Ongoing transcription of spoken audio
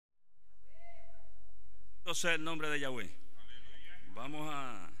Bendito sea el nombre de Yahweh. Vamos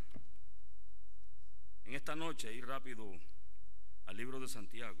a, en esta noche, ir rápido al libro de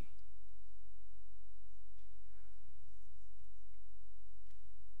Santiago.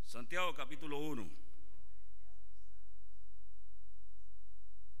 Santiago capítulo 1.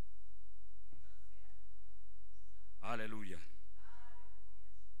 Aleluya.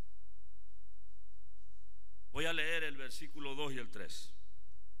 Voy a leer el versículo 2 y el 3.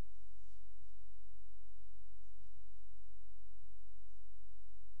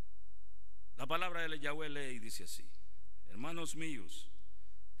 La palabra de Yahweh lee y dice así: hermanos míos,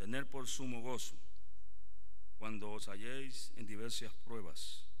 tened por sumo gozo cuando os halléis en diversas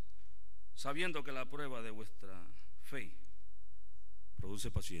pruebas, sabiendo que la prueba de vuestra fe produce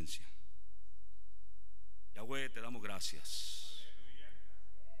paciencia. Yahweh, te damos gracias.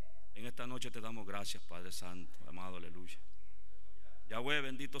 En esta noche te damos gracias, Padre Santo, amado, aleluya. Yahweh,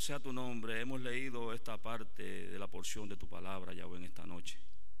 bendito sea tu nombre. Hemos leído esta parte de la porción de tu palabra, Yahweh, en esta noche.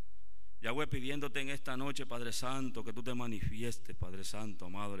 Yahweh, pidiéndote en esta noche, Padre Santo, que tú te manifiestes, Padre Santo,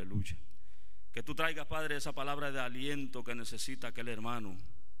 amado, aleluya. Que tú traigas, Padre, esa palabra de aliento que necesita aquel hermano,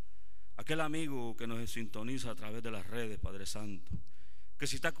 aquel amigo que nos sintoniza a través de las redes, Padre Santo. Que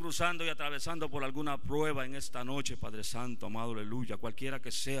si está cruzando y atravesando por alguna prueba en esta noche, Padre Santo, amado, aleluya, cualquiera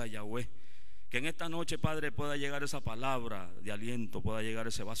que sea, Yahweh, que en esta noche, Padre, pueda llegar esa palabra de aliento, pueda llegar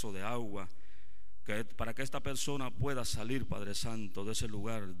ese vaso de agua, para que esta persona pueda salir, Padre Santo, de ese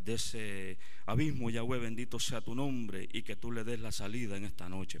lugar, de ese abismo. Yahweh, bendito sea tu nombre, y que tú le des la salida en esta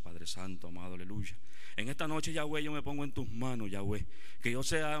noche, Padre Santo, amado, aleluya. En esta noche, Yahweh, yo me pongo en tus manos, Yahweh, que yo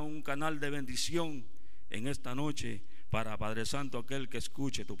sea un canal de bendición en esta noche para, Padre Santo, aquel que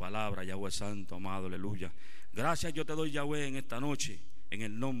escuche tu palabra, Yahweh Santo, amado, aleluya. Gracias yo te doy, Yahweh, en esta noche, en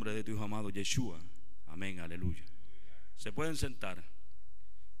el nombre de tu Hijo amado Yeshua. Amén, aleluya. Se pueden sentar.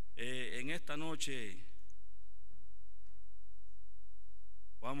 En esta noche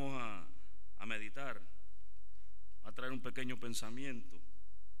vamos a meditar, a traer un pequeño pensamiento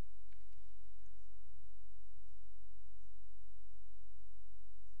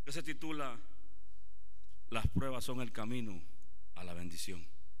que se titula: las pruebas son el camino a la bendición.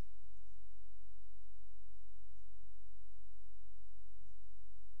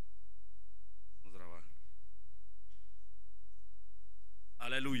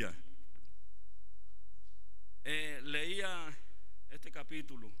 Aleluya. Leía este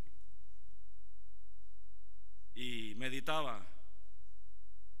capítulo y meditaba.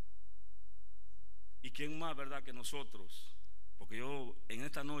 ¿Y quién más, verdad, que nosotros? Porque yo en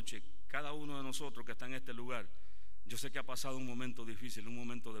esta noche, cada uno de nosotros que está en este lugar, yo sé que ha pasado un momento difícil, un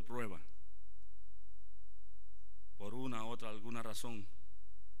momento de prueba, por una u otra, alguna razón.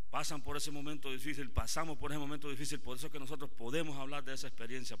 Pasan por ese momento difícil, pasamos por ese momento difícil. Por eso es que nosotros podemos hablar de esa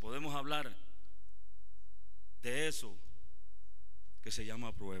experiencia, podemos hablar de eso que se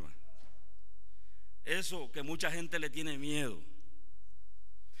llama prueba. Eso que mucha gente le tiene miedo,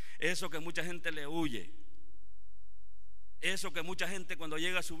 eso que mucha gente le huye, eso que mucha gente cuando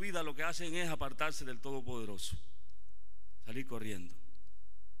llega a su vida lo que hacen es apartarse del Todopoderoso, salir corriendo.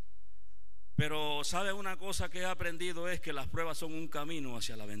 Pero ¿sabe una cosa que he aprendido? Es que las pruebas son un camino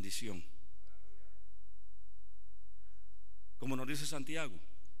hacia la bendición, como nos dice Santiago.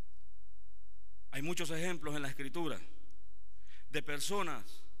 Hay muchos ejemplos en la Escritura de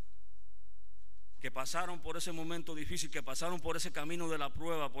personas que pasaron por ese momento difícil, que pasaron por ese camino de la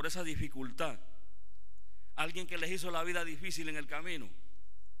prueba, por esa dificultad. Alguien que les hizo la vida difícil en el camino,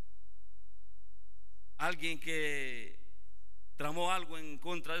 alguien que tramó algo en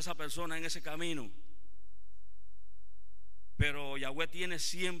contra de esa persona en ese camino. Pero Yahweh tiene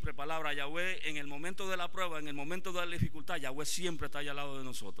siempre palabra. Yahweh, en el momento de la prueba, en el momento de la dificultad, Yahweh siempre está allá al lado de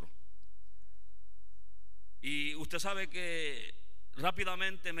nosotros. Y usted sabe que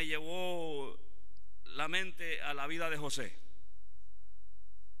rápidamente me llevó la mente a la vida de José.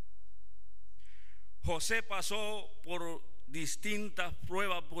 José pasó por distintas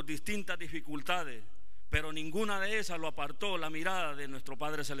pruebas, por distintas dificultades, pero ninguna de esas lo apartó la mirada de nuestro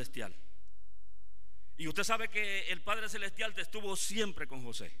Padre Celestial. Y usted sabe que el Padre Celestial estuvo siempre con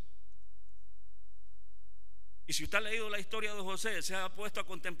José. Y si usted ha leído la historia de José, se ha puesto a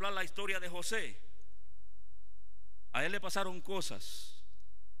contemplar la historia de José, a él le pasaron cosas.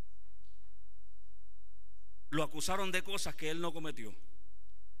 Lo acusaron de cosas que él no cometió.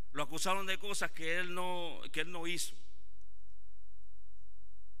 Lo acusaron de cosas que él no hizo.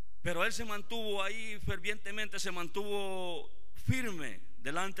 Pero él se mantuvo ahí fervientemente, se mantuvo firme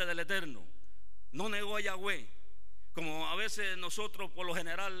delante del Eterno. No negó a Yahweh. Como a veces nosotros, por lo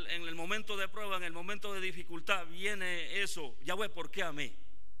general, en el momento de prueba, en el momento de dificultad, viene eso: Yahweh, ¿por qué a mí?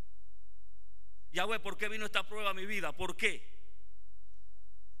 Yahweh, ¿por qué vino esta prueba a mi vida? ¿Por qué?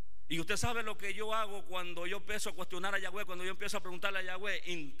 Y usted sabe lo que yo hago cuando yo empiezo a cuestionar a Yahweh, cuando yo empiezo a preguntarle a Yahweh,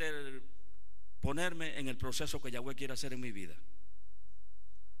 interponerme en el proceso que Yahweh quiere hacer en mi vida.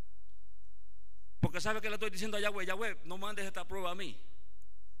 Porque sabe que le estoy diciendo a Yahweh, Yahweh, no mandes esta prueba a mí.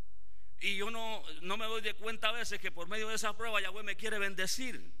 Y yo no me doy de cuenta a veces que por medio de esa prueba Yahweh me quiere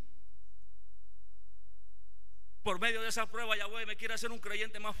bendecir. Por medio de esa prueba Yahweh me quiere hacer un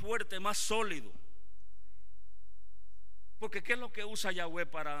creyente más fuerte, más sólido. Porque ¿qué es lo que usa Yahweh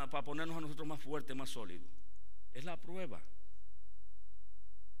para ponernos a nosotros más fuertes, más sólidos? Es la prueba.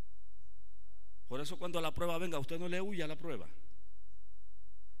 Por eso cuando la prueba venga, usted no le huya a la prueba.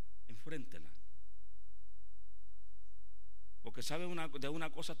 Enfréntela. Porque sabe de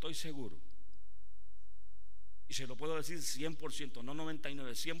una cosa estoy seguro. Y se lo puedo decir 100%, no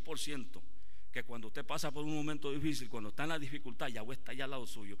 99%, 100%. Que cuando usted pasa por un momento difícil, cuando está en la dificultad, Yahweh está allá al lado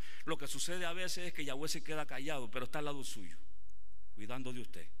suyo. Lo que sucede a veces es que Yahweh se queda callado, pero está al lado suyo, cuidando de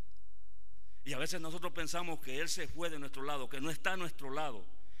usted. Y a veces nosotros pensamos que Él se fue de nuestro lado, que no está a nuestro lado.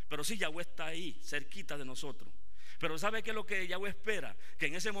 Pero sí, Yahweh está ahí, cerquita de nosotros. Pero ¿sabe qué es lo que Yahweh espera? Que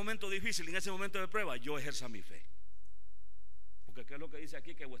en ese momento difícil, en ese momento de prueba, yo ejerza mi fe. Porque ¿qué es lo que dice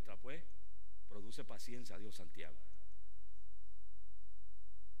aquí? Que vuestra fe produce paciencia, Dios Santiago.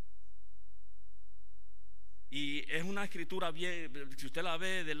 Y es una escritura bien, si usted la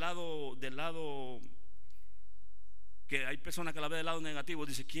ve del lado que hay personas que la ven del lado negativo,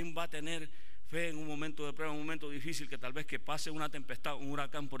 dice, ¿quién va a tener fe en un momento de prueba, en un momento difícil, que tal vez que pase una tempestad, un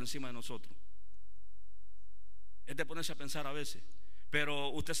huracán por encima de nosotros? Es de ponerse a pensar a veces. Pero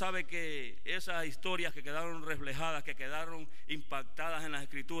usted sabe que esas historias que quedaron reflejadas, que quedaron impactadas en las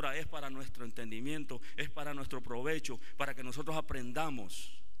escrituras, es para nuestro entendimiento, es para nuestro provecho, para que nosotros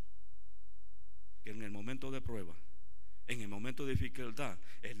aprendamos que en el momento de prueba, en el momento de dificultad,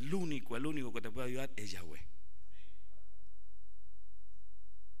 el único que te puede ayudar es Yahweh.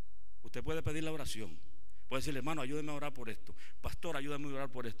 Usted puede pedir la oración, puede decirle, hermano, ayúdeme a orar por esto, pastor, ayúdame a orar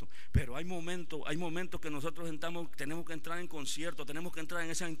por esto. Pero hay momentos que nosotros tenemos que entrar en concierto, tenemos que entrar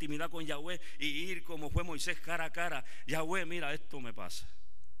en esa intimidad con Yahweh y ir como fue Moisés, cara a cara. Yahweh, mira, esto me pasa.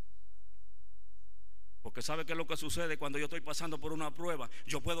 Porque ¿sabe qué es lo que sucede cuando yo estoy pasando por una prueba?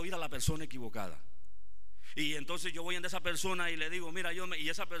 Yo puedo ir a la persona equivocada. Y entonces yo voy a esa persona y le digo, mira, y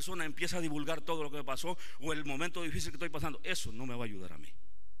esa persona empieza a divulgar todo lo que me pasó o el momento difícil que estoy pasando. Eso no me va a ayudar a mí.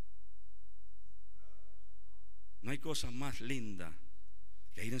 No hay cosa más linda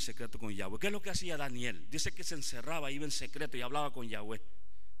que ir en secreto con Yahweh. ¿Qué es lo que hacía Daniel? Dice que se encerraba, iba en secreto y hablaba con Yahweh.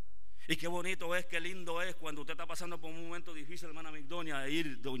 Y qué bonito es, qué lindo es cuando usted está pasando por un momento difícil, hermana Migdonia,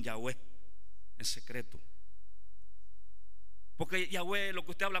 ir don Yahweh en secreto. Porque Yahweh, lo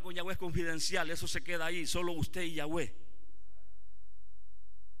que usted habla con Yahweh es confidencial, eso se queda ahí, solo usted y Yahweh.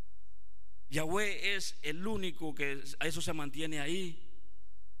 Yahweh es el único que a eso se mantiene ahí.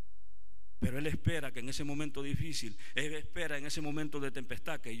 Pero Él espera que en ese momento difícil, Él espera en ese momento de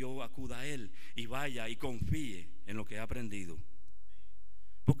tempestad que yo acuda a Él y vaya y confíe en lo que he aprendido.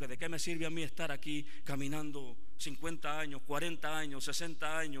 Porque ¿de qué me sirve a mí estar aquí caminando 50 años, 40 años,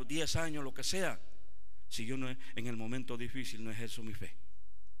 60 años, 10 años, lo que sea, si yo no en el momento difícil no ejerzo mi fe?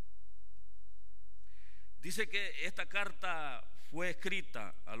 Dice que esta carta fue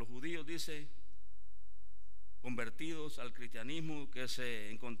escrita a los judíos, dice, convertidos al cristianismo, que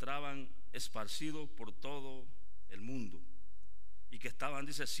se encontraban esparcidos por todo el mundo y que estaban,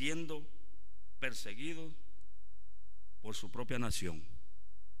 dice, siendo perseguidos por su propia nación.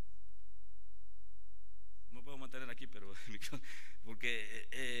 No me puedo mantener aquí, pero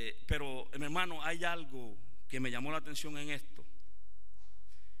pero mi hermano, hay algo que me llamó la atención en esto.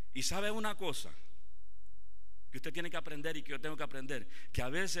 Y sabe una cosa que usted tiene que aprender y que yo tengo que aprender, que a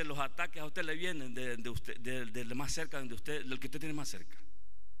veces los ataques a usted le vienen de más cerca de usted, del que usted tiene más cerca.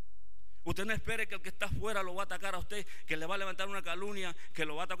 Usted no espere que el que está afuera lo va a atacar a usted, que le va a levantar una calumnia, que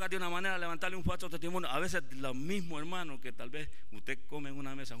lo va a atacar de una manera, levantarle un falso testimonio. A veces los mismos hermanos que tal vez usted come en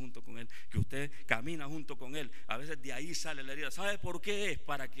una mesa junto con él, que usted camina junto con él, a veces de ahí sale la herida. ¿Sabe por qué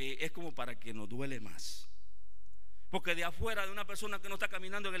es como para que nos duele más? Porque de afuera de una persona que no está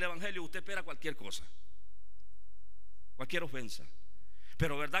caminando en el evangelio, usted espera cualquier cosa, cualquier ofensa.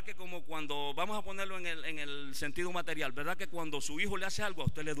 Pero verdad que como cuando vamos a ponerlo en el sentido material, verdad que cuando su hijo le hace algo a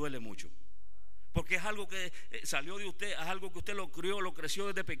usted le duele mucho, porque es algo que salió de usted, es algo que usted lo crió, lo creció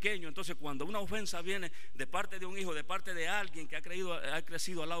desde pequeño. Entonces cuando una ofensa viene de parte de un hijo, de parte de alguien que ha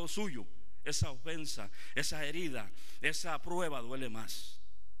crecido al lado suyo, esa ofensa, esa herida, esa prueba duele más.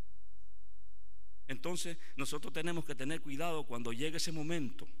 Entonces nosotros tenemos que tener cuidado cuando llegue ese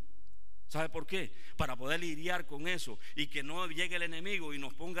momento. ¿Sabe por qué? Para poder lidiar con eso y que no llegue el enemigo y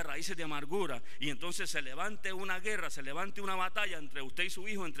nos ponga raíces de amargura y entonces se levante una guerra, se levante una batalla entre usted y su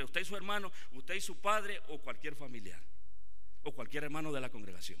hijo, entre usted y su hermano, usted y su padre o cualquier familiar o cualquier hermano de la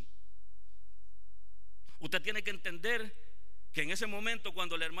congregación. Usted tiene que entender que en ese momento,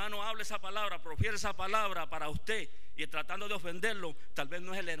 cuando el hermano habla esa palabra, profiere esa palabra para usted y tratando de ofenderlo, tal vez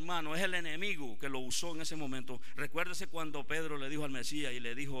no es el hermano, es el enemigo que lo usó en ese momento. Recuérdese cuando Pedro le dijo al Mesías y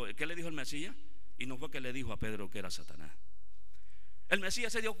le dijo, ¿qué le dijo el Mesías? Y no fue que le dijo a Pedro que era Satanás. El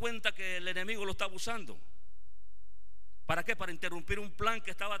Mesías se dio cuenta que el enemigo lo estaba usando. ¿Para qué? Para interrumpir un plan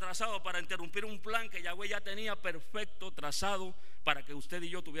que estaba trazado, para interrumpir un plan que Yahweh ya tenía perfecto, trazado, para que usted y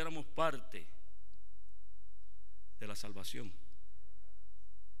yo tuviéramos parte de la salvación.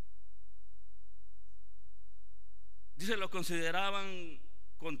 Dice, lo consideraban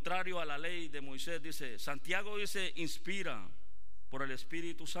contrario a la ley de Moisés. Dice, Santiago dice, inspira por el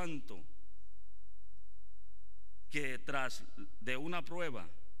Espíritu Santo que tras de una prueba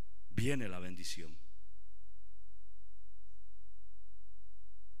viene la bendición.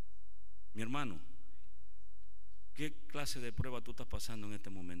 Mi hermano, ¿qué clase de prueba tú estás pasando en este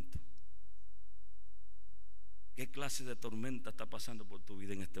momento? ¿Qué clase de tormenta está pasando por tu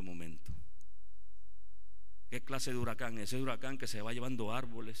vida en este momento? ¿Qué clase de huracán? Ese huracán que se va llevando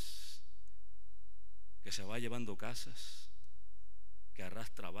árboles, que se va llevando casas, que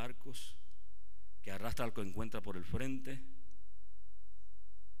arrastra barcos, que arrastra al que encuentra por el frente.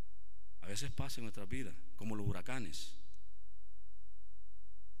 A veces pasa en nuestras vidas, como los huracanes.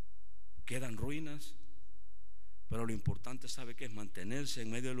 Quedan ruinas, pero lo importante, ¿sabe qué es? Mantenerse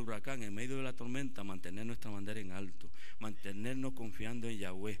en medio del huracán, en medio de la tormenta, mantener nuestra bandera en alto, mantenernos confiando en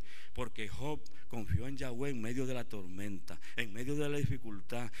Yahweh, porque Job confió en Yahweh en medio de la tormenta, en medio de la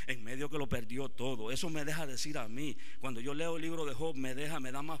dificultad, en medio que lo perdió todo. Eso me deja decir a mí, cuando yo leo el libro de Job, me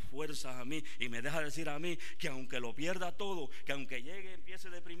da más fuerzas a mí y me deja decir a mí que aunque lo pierda todo, que aunque llegue, empiece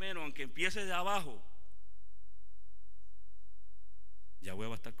de primero, aunque empiece de abajo, Yahweh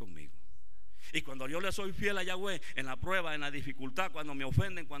va a estar conmigo. Y cuando yo le soy fiel a Yahweh en la prueba, en la dificultad, cuando me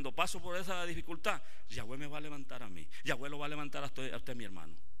ofenden, cuando paso por esa dificultad, Yahweh me va a levantar a mí. Yahweh lo va a levantar a usted, mi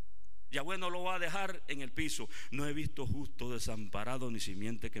hermano. Yahweh no lo va a dejar en el piso. No he visto justo desamparado ni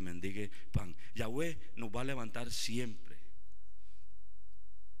simiente que mendigue pan. Yahweh nos va a levantar siempre.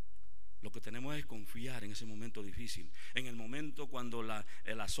 Lo que tenemos es confiar en ese momento difícil, en el momento cuando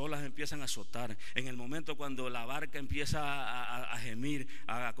las olas empiezan a azotar, en el momento cuando la barca empieza a gemir,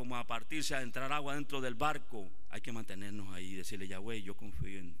 como a partirse, a entrar agua dentro del barco. Hay que mantenernos ahí y decirle, Yahweh, yo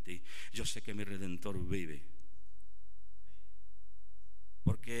confío en ti, yo sé que mi Redentor vive.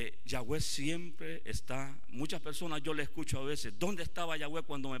 Porque Yahweh siempre está. Muchas personas yo le escucho a veces, ¿dónde estaba Yahweh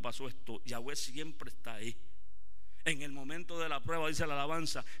cuando me pasó esto? Yahweh siempre está ahí. En el momento de la prueba, dice la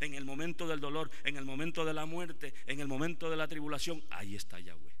alabanza, en el momento del dolor, en el momento de la muerte, en el momento de la tribulación, ahí está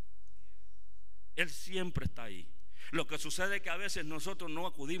Yahweh. Él siempre está ahí. Lo que sucede es que a veces nosotros no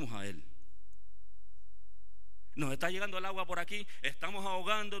acudimos a Él. Nos está llegando el agua por aquí, estamos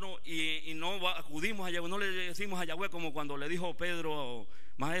ahogándonos y no acudimos a Yahweh. No le decimos a Yahweh como cuando le dijo Pedro,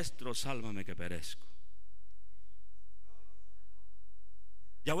 Maestro, sálvame que perezco.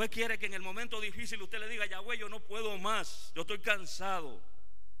 Yahweh quiere que en el momento difícil usted le diga, Yahweh, yo no puedo más, yo estoy cansado,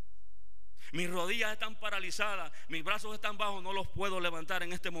 mis rodillas están paralizadas, mis brazos están bajos, no los puedo levantar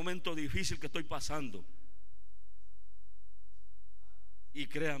en este momento difícil que estoy pasando. Y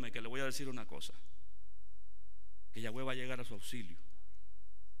créame que le voy a decir una cosa, que Yahweh va a llegar a su auxilio.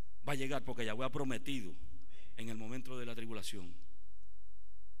 Va a llegar porque Yahweh ha prometido en el momento de la tribulación,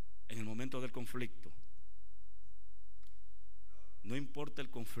 en el momento del conflicto. No importa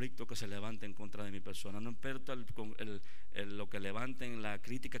el conflicto que se levante en contra de mi persona, no importa lo que levanten, la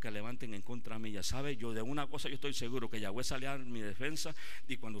crítica que levanten en contra mía. ¿Sabe? Yo de una cosa yo estoy seguro, que Yahweh sale a mi defensa,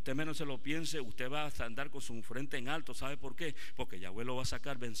 y cuando usted menos se lo piense, usted va a andar con su frente en alto. ¿Sabe por qué? Porque Yahweh lo va a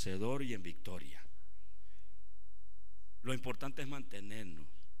sacar vencedor y en victoria. Lo importante es mantenernos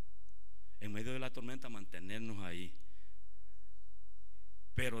en medio de la tormenta, mantenernos ahí.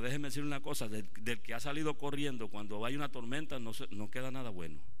 Pero déjeme decir una cosa, del que ha salido corriendo cuando hay una tormenta no queda nada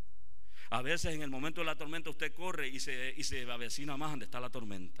bueno. A veces en el momento de la tormenta usted corre y se avecina más donde está la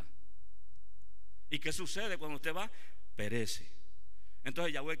tormenta. ¿Y qué sucede cuando usted va? Perece.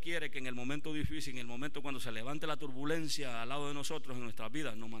 Entonces Yahweh quiere que en el momento difícil, en el momento cuando se levante la turbulencia al lado de nosotros en nuestras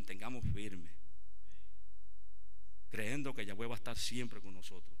vidas, nos mantengamos firmes, creyendo que Yahweh va a estar siempre con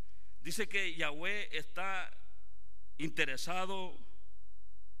nosotros. Dice que Yahweh está interesado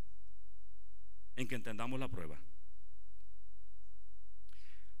en que entendamos la prueba.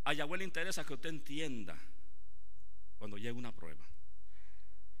 A Yahweh le interesa que usted entienda cuando llegue una prueba.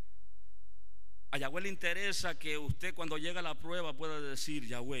 A Yahweh le interesa que usted cuando llega a la prueba pueda decir: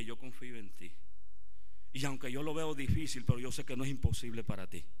 Yahweh, yo confío en ti. Y aunque yo lo veo difícil, pero yo sé que no es imposible para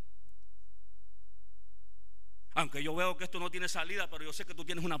ti. Aunque yo veo que esto no tiene salida, pero yo sé que tú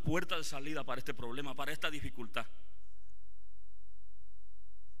tienes una puerta de salida para este problema, para esta dificultad.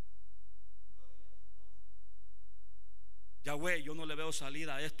 Yahweh, yo no le veo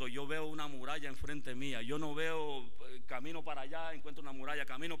salida a esto. Yo veo una muralla enfrente mía. Yo no veo camino para allá, encuentro una muralla,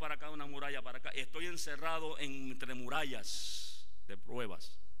 camino para acá, una muralla para acá. Estoy encerrado entre murallas de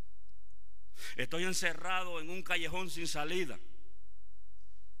pruebas. Estoy encerrado en un callejón sin salida.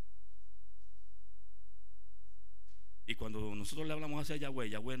 Y cuando nosotros le hablamos hacia Yahweh,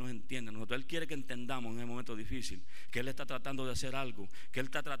 Yahweh nos entiende. Él quiere que entendamos en el momento difícil que Él está tratando de hacer algo, que Él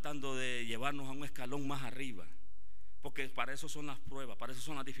está tratando de llevarnos a un escalón más arriba. Porque para eso son las pruebas, para eso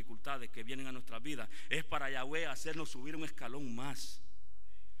son las dificultades que vienen a nuestra vida. Es para Yahweh hacernos subir un escalón más.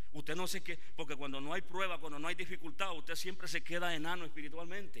 Usted no sé qué, porque cuando no hay prueba, cuando no hay dificultad, usted siempre se queda enano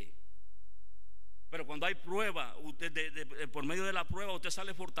espiritualmente. Pero cuando hay prueba, usted por medio de la prueba usted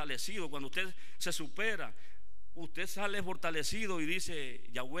sale fortalecido. Cuando usted se supera, usted sale fortalecido y dice: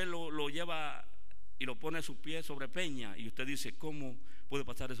 Yahweh lo lleva y lo pone a sus pies sobre peña. Y usted dice: ¿cómo puede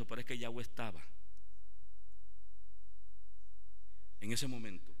pasar eso? Pero es que Yahweh estaba en ese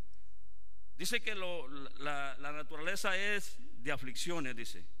momento. Dice que la naturaleza es de aflicciones,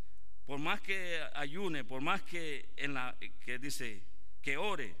 dice. Por más que ayune, por más que dice que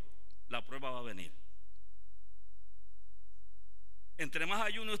ore, la prueba va a venir. Entre más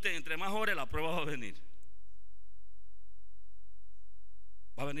ayune usted, entre más ore, la prueba va a venir.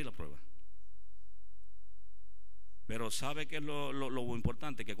 Va a venir la prueba. Pero ¿sabe qué es lo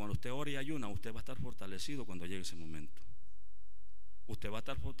importante? Que cuando usted ore y ayuna, usted va a estar fortalecido cuando llegue ese momento. Usted va a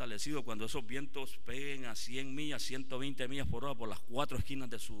estar fortalecido cuando esos vientos peguen a 100 millas, 120 millas por hora por las 4 esquinas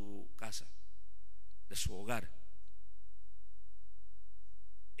de su casa, de su hogar.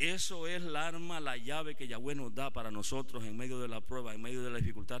 Eso es la arma, la llave que Yahweh nos da para nosotros en medio de la prueba, en medio de la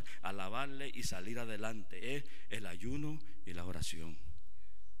dificultad, alabarle y salir adelante. Es el ayuno y la oración.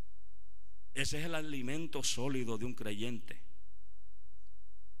 Ese es el alimento sólido de un creyente.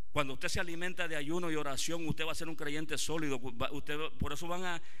 Cuando usted se alimenta de ayuno y oración, usted va a ser un creyente sólido. Por eso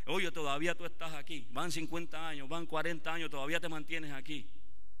oye, todavía tú estás aquí. Van 50 años, van 40 años, todavía te mantienes aquí.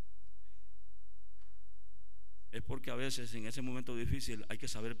 Es porque a veces en ese momento difícil hay que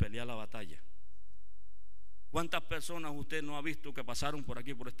saber pelear la batalla. ¿Cuántas personas usted no ha visto que pasaron por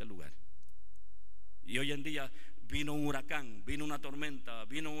aquí, por este lugar? Y hoy en día vino un huracán, vino una tormenta,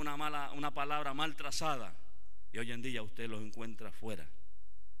 vino una palabra mal trazada, y hoy en día usted los encuentra afuera.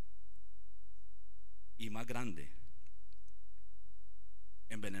 Y más grande,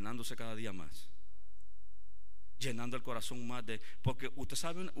 envenenándose cada día más, llenando el corazón más porque usted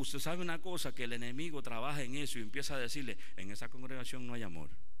sabe una cosa, que el enemigo trabaja en eso y empieza a decirle: en esa congregación no hay amor,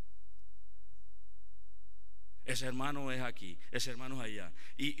 ese hermano es aquí, ese hermano es allá.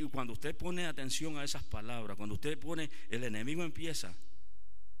 Y cuando usted pone atención a esas palabras, cuando usted pone, el enemigo empieza.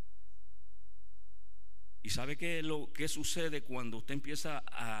 ¿Y sabe qué sucede cuando usted empieza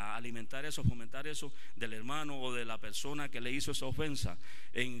a alimentar eso, fomentar eso del hermano o de la persona que le hizo esa ofensa?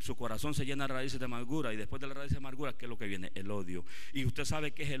 En su corazón se llena de raíces de amargura, y después de las raíces de amargura, ¿qué es lo que viene? El odio. ¿Y usted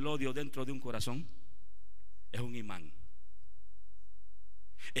sabe qué es el odio dentro de un corazón? Es un imán.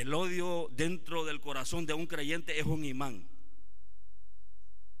 El odio dentro del corazón de un creyente es un imán.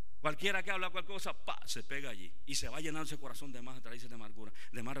 Cualquiera que habla cualquier cosa, se pega allí y se va a llenar ese corazón de más raíces de amargura,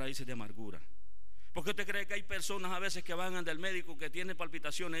 de más raíces de amargura. ¿Por qué usted cree que hay personas a veces que van del médico que tiene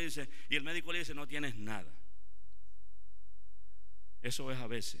palpitaciones y el médico le dice: no tienes nada? Eso es a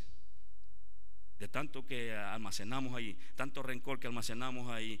veces de tanto que almacenamos ahí, tanto rencor que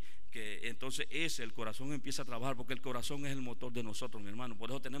almacenamos ahí, que entonces el corazón empieza a trabajar, porque el corazón es el motor de nosotros, mi hermano.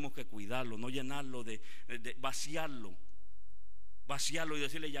 Por eso tenemos que cuidarlo, no llenarlo de vaciarlo y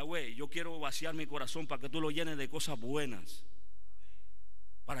decirle: Yahweh, yo quiero vaciar mi corazón para que tú lo llenes de cosas buenas,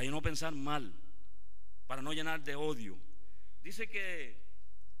 para yo no pensar mal, para no llenar de odio. Dice que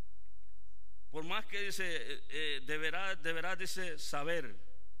por más que dice deberás dice saber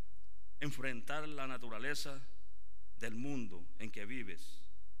enfrentar la naturaleza del mundo en que vives.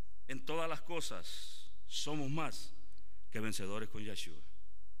 En todas las cosas somos más que vencedores con Yeshua.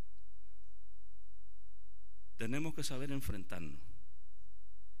 Tenemos que saber enfrentarnos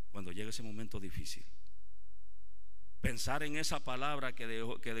cuando llegue ese momento difícil. Pensar en esa palabra que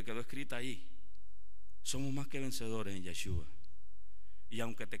quedó escrita ahí: somos más que vencedores en Yeshua. Y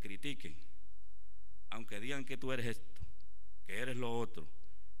aunque te critiquen, aunque digan que tú eres esto, que eres lo otro,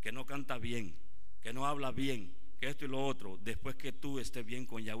 que no cantas bien, que no hablas bien, que esto y lo otro, después que tú estés bien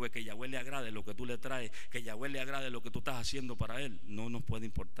con Yahweh, que Yahweh le agrade lo que tú le traes, que Yahweh le agrade lo que tú estás haciendo para Él, no nos puede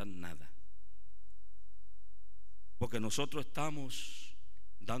importar nada. Porque nosotros estamos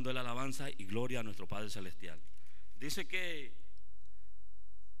dándole alabanza y gloria a nuestro Padre Celestial. Dice que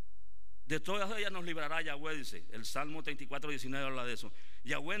de todas ellas nos librará Yahweh, dice el Salmo 34:19 habla de eso.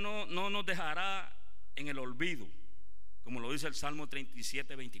 Yahweh no nos dejará en el olvido, como lo dice el Salmo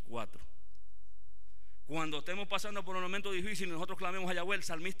 37:24. Cuando estemos pasando por un momento difícil y nosotros clamemos a Yahweh, el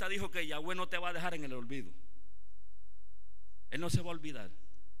salmista dijo que Yahweh no te va a dejar en el olvido. Él no se va a olvidar.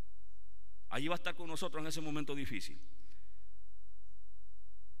 Allí va a estar con nosotros en ese momento difícil.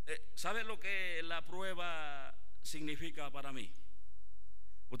 ¿Sabe lo que la prueba significa para mí?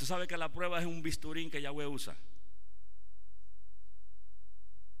 Usted sabe que la prueba es un bisturín que Yahweh usa.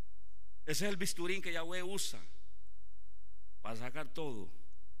 Ese es el bisturín que Yahweh usa para sacar todo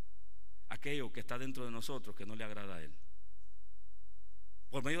aquello que está dentro de nosotros que no le agrada a Él.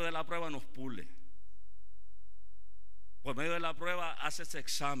 Por medio de la prueba nos pule. Por medio de la prueba hace ese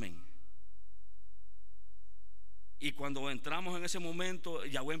examen. Y cuando entramos en ese momento,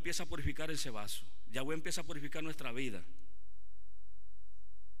 Yahweh empieza a purificar ese vaso. Yahweh empieza a purificar nuestra vida.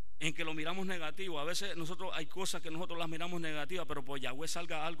 En que lo miramos negativo. A veces nosotros hay cosas que nosotros las miramos negativas, pero por Yahweh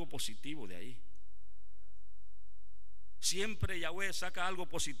salga algo positivo de ahí. Siempre Yahweh saca algo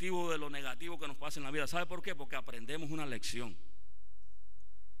positivo de lo negativo que nos pasa en la vida. ¿Sabe por qué? Porque aprendemos una lección.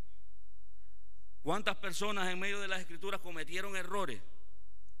 ¿Cuántas personas en medio de las escrituras cometieron errores?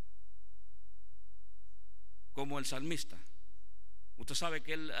 Como el salmista. Usted sabe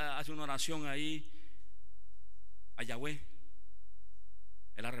que él hace una oración ahí a Yahweh.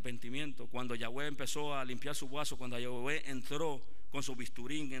 El arrepentimiento. Cuando Yahweh empezó a limpiar su vaso, cuando Yahweh entró con su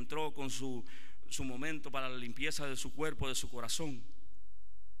bisturín, entró con su momento para la limpieza de su cuerpo, de su corazón.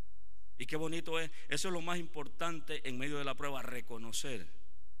 Y qué bonito es. Eso es lo más importante en medio de la prueba, reconocer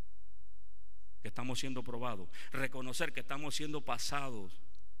que estamos siendo probados, reconocer que estamos siendo pasados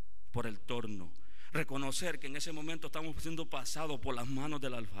por el torno, reconocer que en ese momento estamos siendo pasados por las manos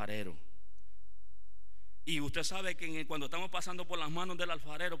del alfarero. Y usted sabe que cuando estamos pasando por las manos del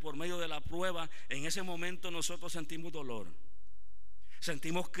alfarero, por medio de la prueba, en ese momento nosotros sentimos dolor,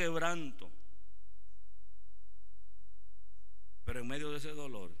 sentimos quebranto. Pero en medio de ese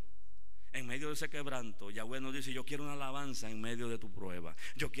dolor, en medio de ese quebranto, Yahweh nos dice: yo quiero una alabanza en medio de tu prueba,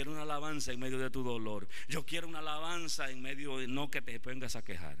 yo quiero una alabanza en medio de tu dolor, yo quiero una alabanza en medio de no que te vengas a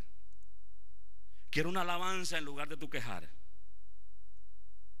quejar. Quiero una alabanza en lugar de tu quejar.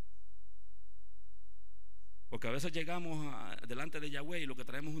 Porque a veces llegamos delante de Yahweh y lo que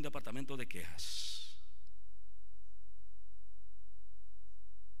traemos es un departamento de quejas.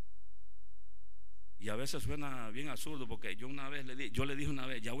 Y a veces suena bien absurdo, porque yo le dije una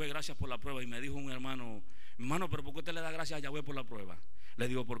vez: Yahweh, gracias por la prueba. Y me dijo un hermano: pero ¿por qué usted le da gracias a Yahweh por la prueba? Le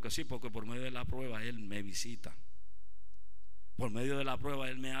digo: porque sí, porque por medio de la prueba Él me visita. Por medio de la prueba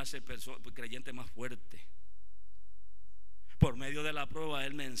Él me hace creyente más fuerte. Por medio de la prueba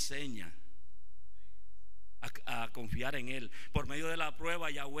Él me enseña a confiar en Él. Por medio de la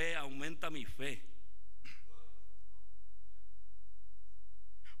prueba Yahweh aumenta mi fe.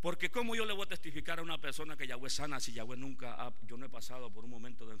 Porque ¿cómo yo le voy a testificar a una persona que Yahweh sana si Yahweh yo no he pasado por un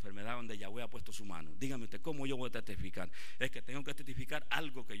momento de enfermedad donde Yahweh ha puesto su mano? Dígame usted, ¿cómo yo voy a testificar? Es que tengo que testificar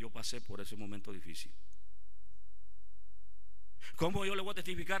algo que yo pasé por ese momento difícil. ¿Cómo yo le voy a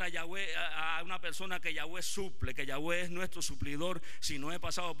testificar a Yahweh, a una persona que Yahweh suple, que Yahweh es nuestro suplidor, si no he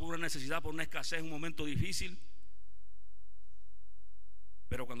pasado por una necesidad, por una escasez, un momento difícil?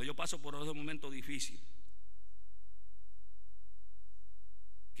 Pero cuando yo paso por ese momento difícil,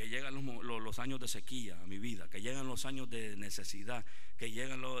 que llegan los años de sequía a mi vida, que llegan los años de necesidad, que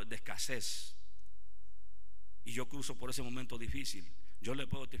llegan los de escasez, y yo cruzo por ese momento difícil, yo le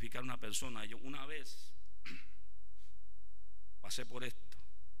puedo testificar a una persona: yo una vez pasé por esto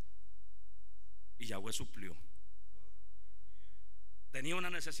y Yahweh suplió. Tenía una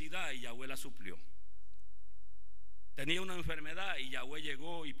necesidad y Yahweh la suplió. Tenía una enfermedad y Yahweh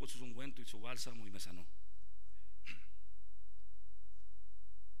llegó y puso su ungüento y su bálsamo y me sanó.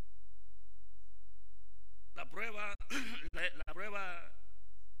 La prueba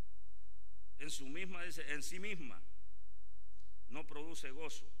en sí misma no produce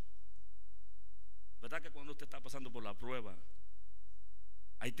gozo. ¿Verdad que cuando usted está pasando por la prueba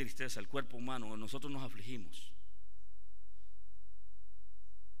hay tristeza? El cuerpo humano, nosotros nos afligimos.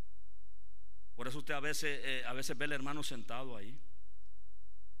 Por eso usted a veces ve al hermano sentado ahí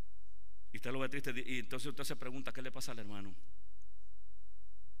y usted lo ve triste, y entonces usted se pregunta: ¿qué le pasa al hermano?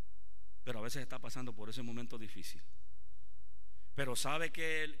 Pero a veces está pasando por ese momento difícil. Pero sabe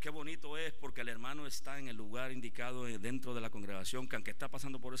que qué bonito es, porque el hermano está en el lugar indicado dentro de la congregación, que aunque está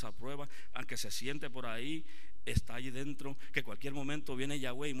pasando por esa prueba, aunque se siente por ahí, está allí dentro, que cualquier momento viene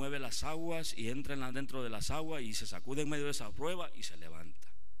Yahweh y mueve las aguas y entra dentro de las aguas y se sacude en medio de esa prueba y se levanta.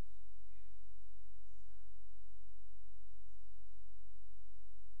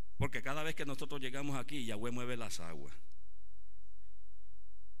 Porque cada vez que nosotros llegamos aquí, Yahweh mueve las aguas.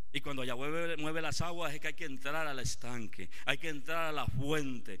 Y cuando Yahweh mueve las aguas es que hay que entrar al estanque, hay que entrar a la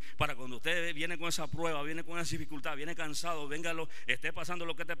fuente. Para cuando usted viene con esa prueba, viene con esa dificultad, viene cansado, esté pasando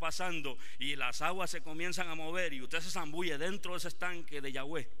lo que esté pasando, y las aguas se comienzan a mover y usted se zambulle dentro de ese estanque de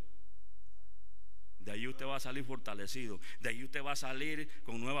Yahweh, de ahí usted va a salir fortalecido, de ahí usted va a salir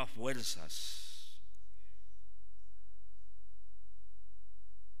con nuevas fuerzas.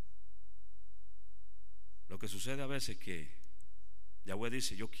 Lo que sucede a veces es que Yahweh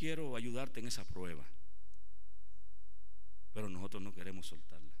dice: yo quiero ayudarte en esa prueba, pero nosotros no queremos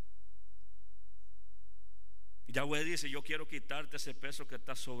soltarla. Yahweh dice: yo quiero quitarte ese peso que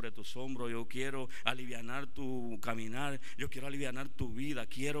está sobre tus hombros, yo quiero alivianar tu caminar, yo quiero alivianar tu vida,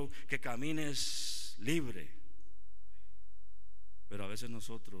 quiero que camines libre. Pero a veces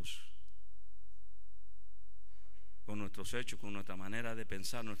nosotros, con nuestros hechos, con nuestra manera de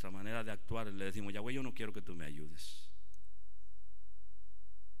pensar, nuestra manera de actuar, le decimos: Yahweh, yo no quiero que tú me ayudes.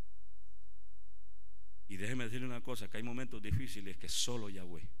 Y déjeme decirle una cosa, que hay momentos difíciles que solo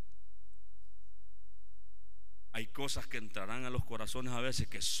Yahweh. Hay cosas que entrarán a los corazones a veces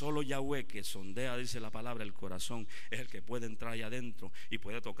que solo Yahweh, que sondea, dice la palabra, el corazón, es el que puede entrar allá adentro y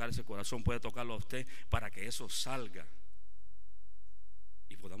puede tocar ese corazón, puede tocarlo a usted para que eso salga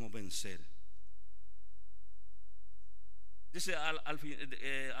y podamos vencer. Dice,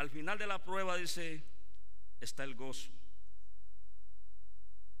 al final de la prueba, dice, está el gozo.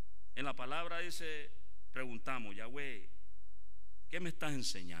 En la palabra dice, preguntamos: Yahweh, ¿qué me estás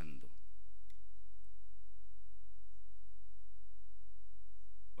enseñando?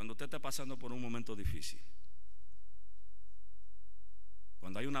 Cuando usted está pasando por un momento difícil,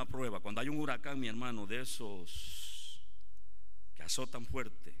 cuando hay una prueba, cuando hay un huracán, mi hermano, de esos que azotan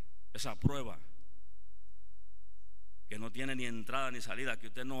fuerte, esa prueba que no tiene ni entrada ni salida, que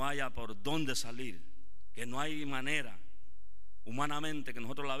usted no haya por dónde salir, que no hay manera humanamente que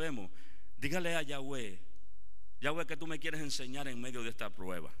nosotros la vemos, dígale a Yahweh: Yahweh, ¿qué tú me quieres enseñar en medio de esta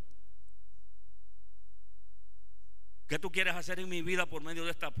prueba? ¿Qué tú quieres hacer en mi vida por medio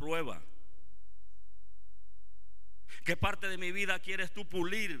de esta prueba? ¿Qué parte de mi vida quieres tú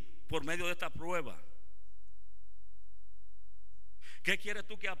pulir por medio de esta prueba? ¿Qué quieres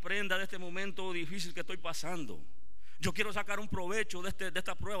tú que aprenda de este momento difícil que estoy pasando? Yo quiero sacar un provecho de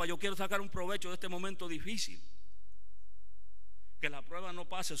esta prueba. Yo quiero sacar un provecho de este momento difícil. Que la prueba no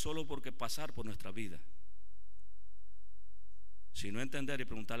pase solo porque pasar por nuestra vida, sino entender y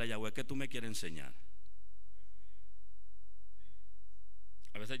preguntarle a Yahweh: ¿qué tú me quieres enseñar?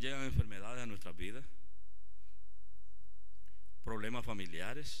 A veces llegan enfermedades a nuestras vidas, problemas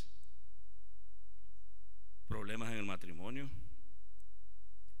familiares, problemas en el matrimonio,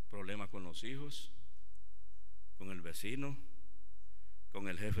 problemas con los hijos, con el vecino, con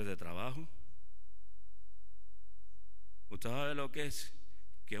el jefe de trabajo. Usted sabe lo que es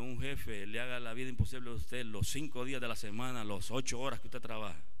que un jefe le haga la vida imposible a usted los 5 días de la semana, los 8 horas que usted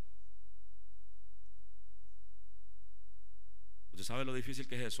trabaja. Usted sabe lo difícil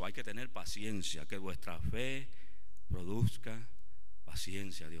que es eso. Hay que tener paciencia, que vuestra fe produzca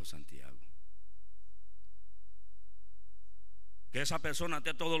paciencia, dijo Santiago. Que esa persona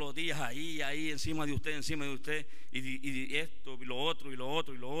esté todos los días ahí encima de usted, y esto, y lo otro, y lo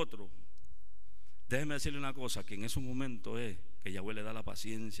otro, y lo otro. Déjeme decirle una cosa, que en esos momentos es que Yahweh le da la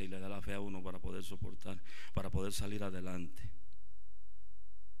paciencia y le da la fe a uno para poder soportar, para poder salir adelante.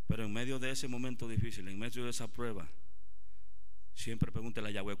 Pero en medio de ese momento difícil, en medio de esa prueba, siempre pregúntele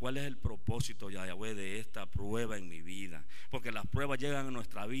a Yahweh: ¿cuál es el propósito, Yahweh, de esta prueba en mi vida? Porque las pruebas llegan a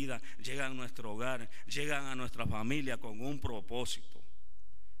nuestra vida, llegan a nuestro hogar, llegan a nuestra familia con un propósito.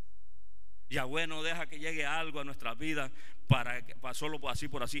 Yahweh no deja que llegue algo a nuestra vida para solo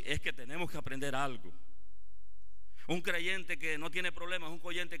por así. Es que tenemos que aprender algo. Un creyente que no tiene problemas, un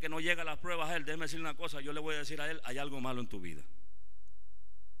creyente que no llega a las pruebas a él, déjeme decirle una cosa, yo le voy a decir a él: hay algo malo en tu vida.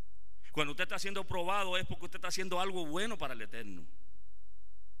 Cuando usted está siendo probado es porque usted está haciendo algo bueno para el Eterno.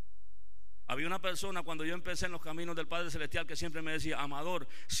 Había una persona cuando yo empecé en los caminos del Padre Celestial que siempre me decía: Amador,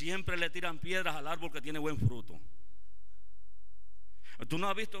 siempre le tiran piedras al árbol que tiene buen fruto. Tú no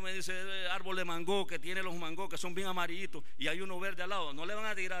has visto, me dice, el árbol de mango que tiene los mangos que son bien amarillitos y hay uno verde al lado. No le van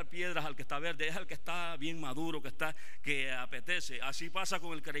a tirar piedras al que está verde, es al que está bien maduro, que apetece. Así pasa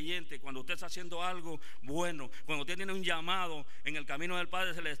con el creyente. Cuando usted está haciendo algo bueno, cuando usted tiene un llamado en el camino del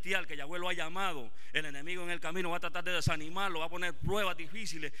Padre Celestial, que Yahweh lo ha llamado, el enemigo en el camino va a tratar de desanimarlo, va a poner pruebas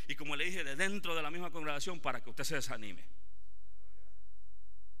difíciles y, como le dije, de dentro de la misma congregación para que usted se desanime.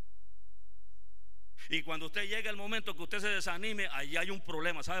 Y cuando usted llegue el momento que usted se desanime, ahí hay un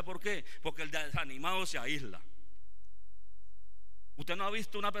problema. ¿Sabe por qué? Porque el desanimado se aísla. Usted no ha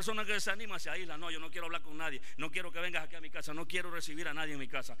visto una persona que desanima, se aísla. No, yo no quiero hablar con nadie, no quiero que vengas aquí a mi casa, no quiero recibir a nadie en mi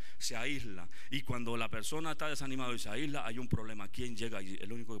casa. Se aísla. Y cuando la persona está desanimada y se aísla, hay un problema. ¿Quién llega? Y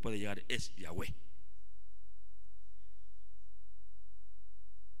el único que puede llegar es Yahweh.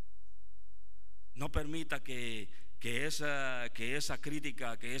 No permita que esa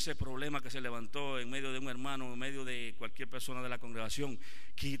crítica, que ese problema que se levantó en medio de un hermano, en medio de cualquier persona de la congregación,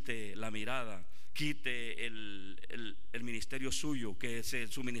 quite la mirada, quite el ministerio suyo, que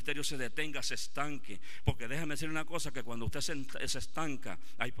su ministerio se detenga, se estanque. Porque déjame decir una cosa, que cuando usted se estanca,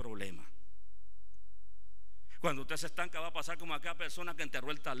 hay problema. Cuando usted se estanca, va a pasar como aquella persona que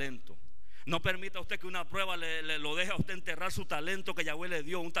enterró el talento. No permita usted que una prueba lo deje a usted enterrar su talento que Yahweh le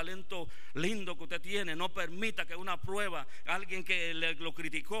dio, un talento lindo que usted tiene. No permita que una prueba, alguien que lo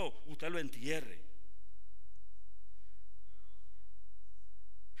criticó, usted lo entierre.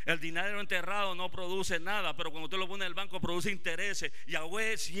 El dinero enterrado no produce nada, pero cuando usted lo pone en el banco produce intereses.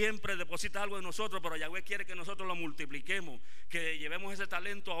 Yahweh siempre deposita algo en nosotros, pero Yahweh quiere que nosotros lo multipliquemos, que llevemos ese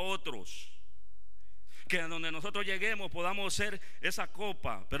talento a otros. Que donde nosotros lleguemos podamos ser esa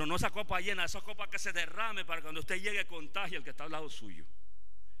copa, pero no esa copa llena, esa copa que se derrame para que cuando usted llegue contagie al que está al lado suyo.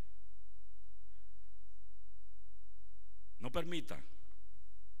 No permita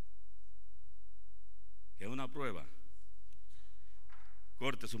que una prueba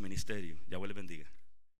corte su ministerio. Yahweh le bendiga.